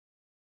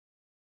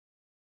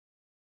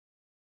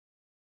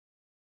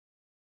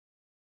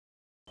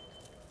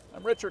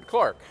I'm Richard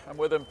Clark. I'm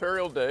with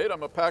Imperial Dade.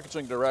 I'm a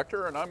packaging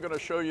director, and I'm going to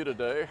show you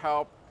today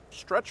how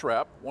Stretch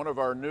Wrap, one of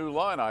our new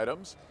line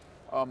items,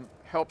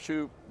 helps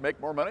you make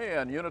more money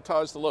and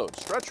unitize the load.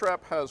 Stretch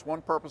Wrap has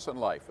one purpose in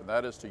life, and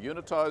that is to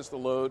unitize the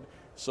load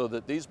so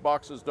that these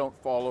boxes don't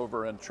fall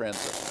over in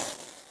transit.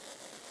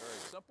 Very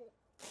simple.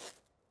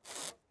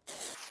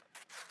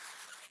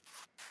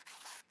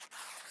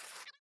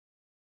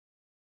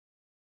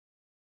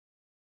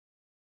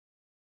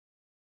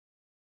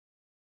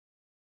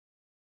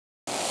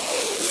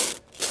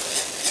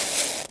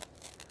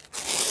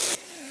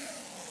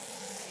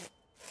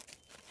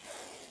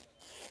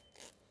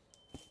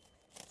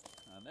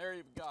 And there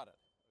you've got it.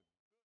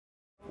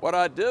 What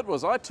I did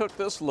was I took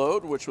this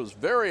load, which was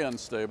very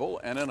unstable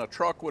and in a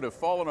truck would have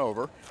fallen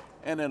over,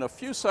 and in a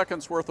few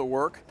seconds worth of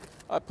work,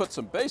 I put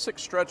some basic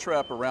stretch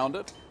wrap around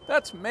it.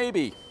 That's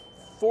maybe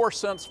 4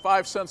 cents,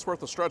 5 cents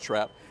worth of stretch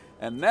wrap.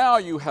 And now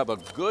you have a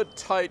good,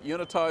 tight,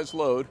 unitized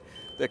load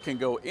that can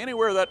go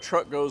anywhere that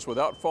truck goes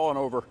without falling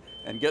over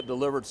and get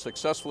delivered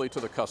successfully to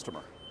the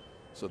customer.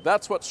 So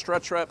that's what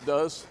stretch wrap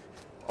does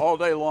all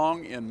day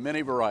long in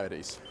many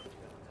varieties.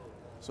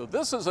 So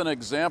this is an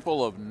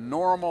example of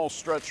normal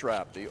stretch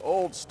wrap, the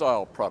old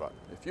style product.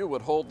 If you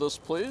would hold this,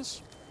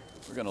 please.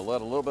 We're going to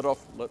let a little bit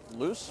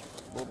loose,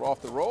 a little bit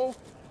off the roll.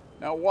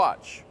 Now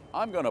watch.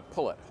 I'm going to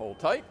pull it. Hold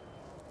tight.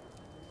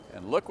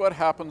 And look what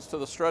happens to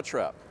the stretch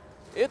wrap.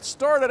 It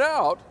started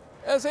out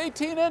as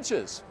 18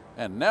 inches,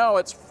 and now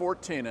it's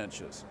 14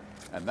 inches.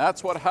 And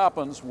that's what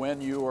happens when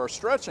you are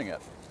stretching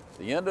it. At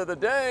the end of the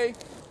day,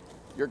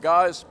 your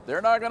guys, they're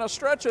not going to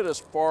stretch it as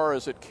far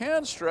as it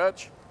can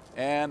stretch,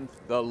 and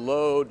the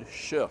load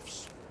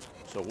shifts.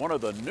 So one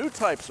of the new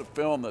types of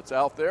film that's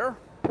out there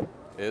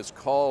is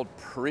called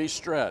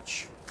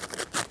pre-stretch.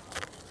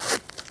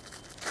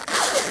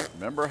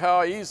 Remember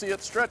how easy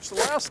it stretched the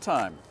last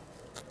time?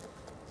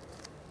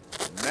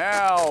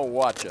 Now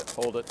watch it.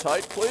 Hold it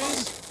tight,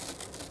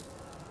 please.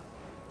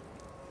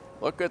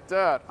 Look at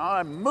that.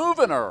 I'm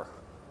moving her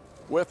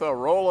with a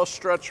roll of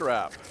stretch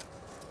wrap.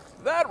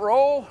 That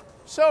roll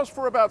sells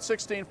for about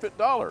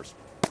 $16.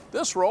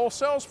 This roll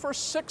sells for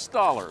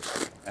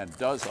 $6 and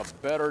does a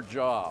better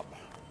job.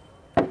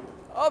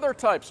 Other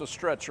types of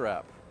stretch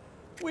wrap.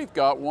 We've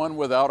got one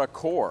without a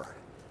core,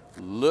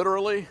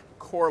 literally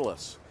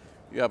coreless.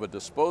 You have a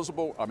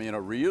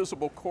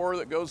reusable core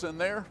that goes in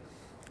there,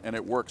 and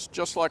it works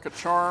just like a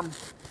charm,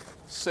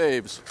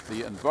 saves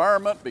the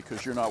environment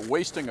because you're not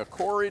wasting a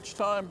core each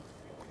time,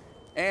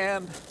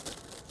 and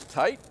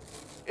tight,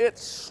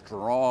 it's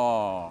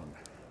strong.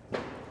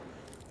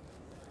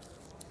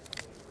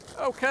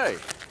 Okay.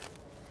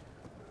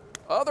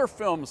 Other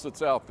films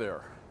that's out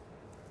there.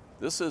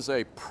 This is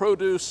a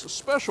produce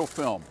special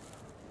film.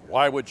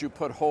 Why would you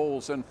put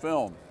holes in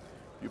film?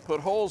 You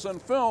put holes in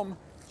film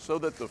so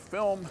that the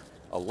film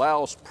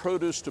allows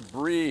produce to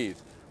breathe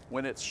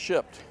when it's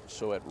shipped,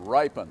 so it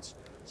ripens.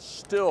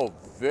 Still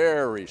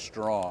very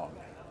strong.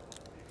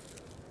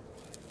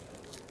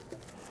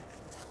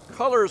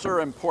 Colors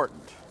are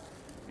important.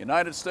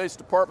 United States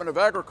Department of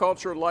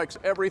Agriculture likes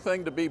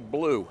everything to be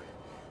blue,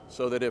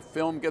 so that if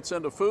film gets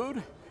into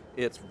food,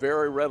 it's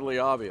very readily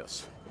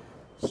obvious.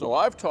 So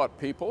I've taught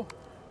people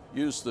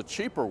use the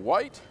cheaper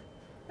white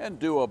and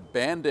do a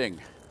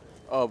banding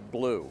of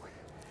blue.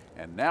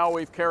 And now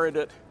we've carried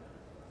it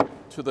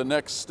to the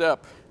next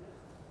step.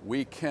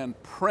 We can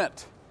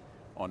print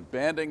on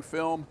banding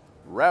film,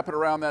 wrap it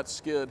around that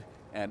skid,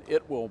 and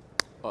it will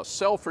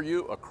sell for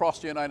you across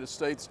the United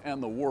States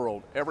and the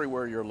world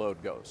everywhere your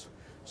load goes.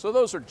 So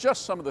those are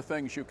just some of the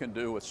things you can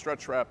do with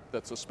stretch wrap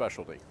that's a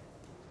specialty.